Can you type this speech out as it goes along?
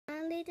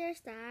little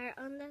star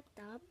on the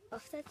top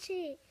of the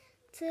tree.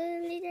 2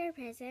 little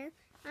presents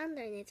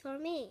underneath for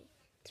me.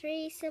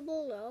 3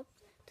 silver ropes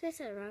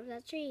twisted around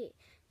the tree.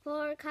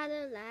 4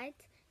 colored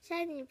lights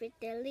shining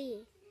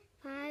prettily.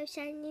 5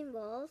 shining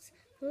balls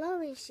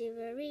glowing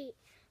silvery.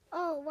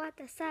 Oh, what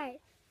a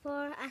sight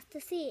for us to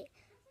see!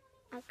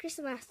 A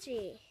Christmas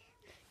tree.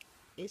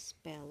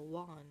 Spell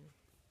 1.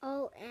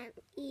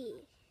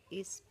 O-N-E.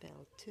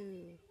 Spell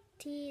 2.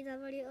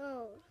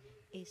 T-W-O.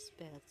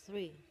 Spell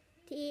 3.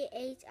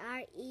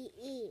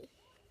 T-H-R-E-E.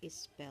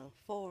 Spell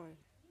 4.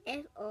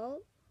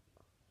 F-O-R.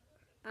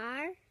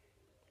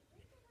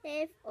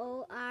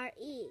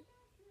 F-O-R-E.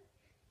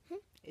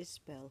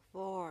 Spell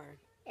 4.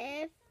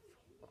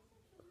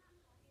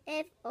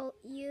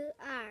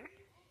 F-O-U-R.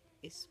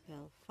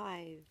 Spell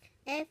 5.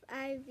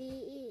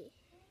 F-I-V-E.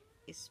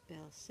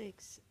 Spell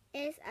 6.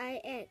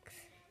 S-I-X.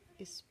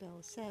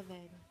 Spell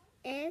 7.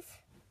 S-E-V-N.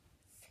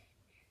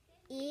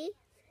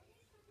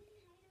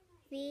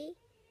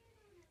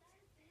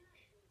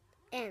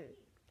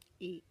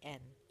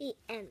 E-N.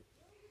 E-N.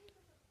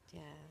 자,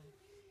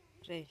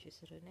練習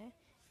するね.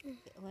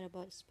 What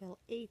about spell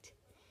 8?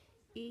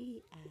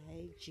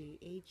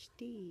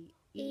 E-I-G-H-D.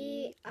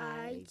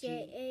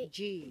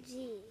 E-I-G-H-G.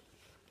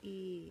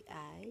 E-I-G-H-D.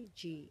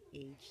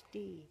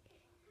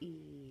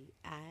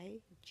 E-I-G-H-D.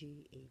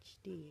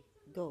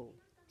 Go.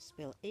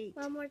 Spell 8.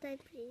 One more time,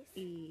 please.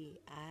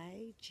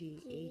 E-I-G-H-D.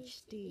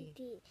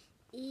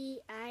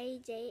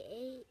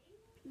 E-I-J-A.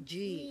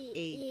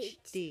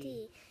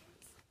 G-H-D.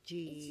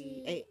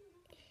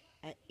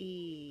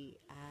 E-I-G-H-D.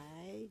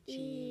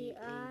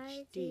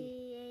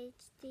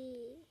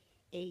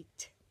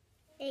 8.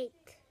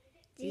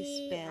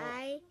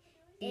 G-I.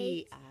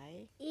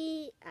 E-I.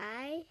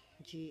 E-I.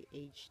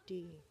 G-H-D.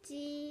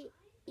 G-E-I-G-A-T.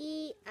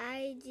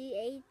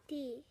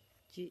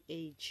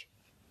 G-H.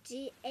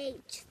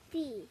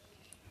 G-H-D.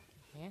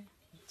 ね。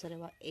それ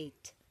は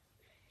8.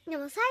 で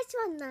も最初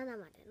は7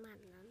まで。まあ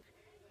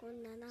7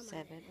まで。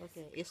7.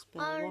 Okay.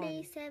 Spell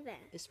Only 1.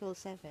 7. Spell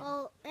 7.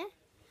 Oh,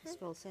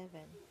 Spell 7.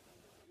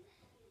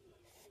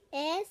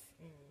 S-E-G-E-N.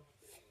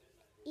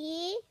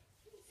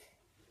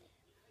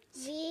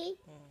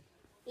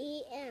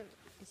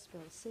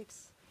 Spell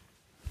 6.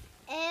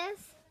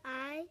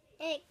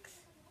 S-I-X.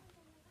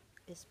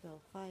 Spell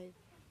 5.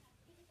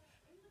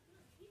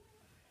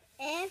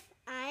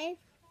 F-I-V-E.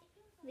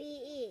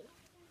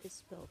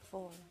 Spell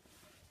 4.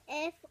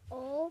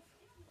 F-O-U-R.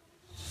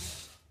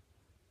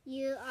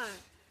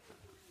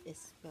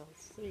 Spell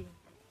 3.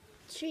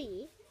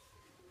 Tree.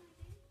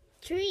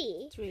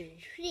 3.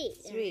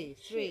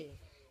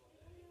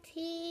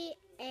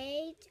 T-H-R-E-E.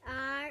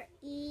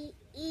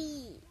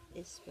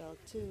 Spell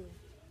 2.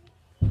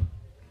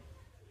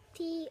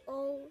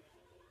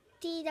 T-O-T-W-O.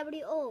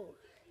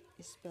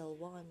 Spell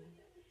 1.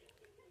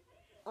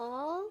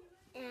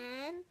 O-N-E.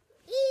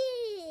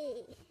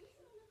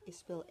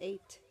 Spell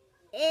 8.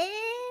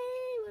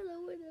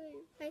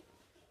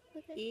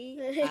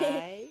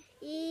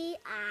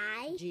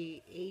 E-I-G-H-D.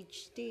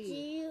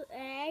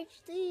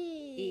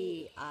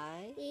 E-I-G-H-D.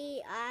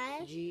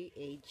 E-I-G-H-D.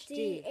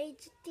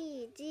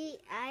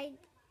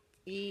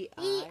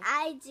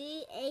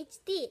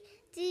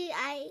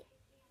 G-I-E-I-G-H-D.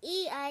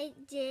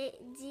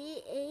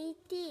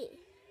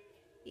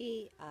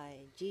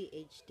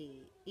 E-I-G-H-D.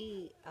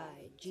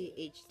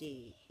 E-I-G-H-D.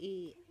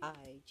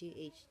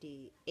 E-I-G-H-D.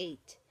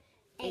 8.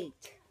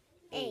 8.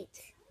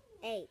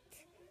 8.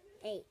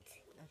 8.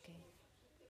 Okay.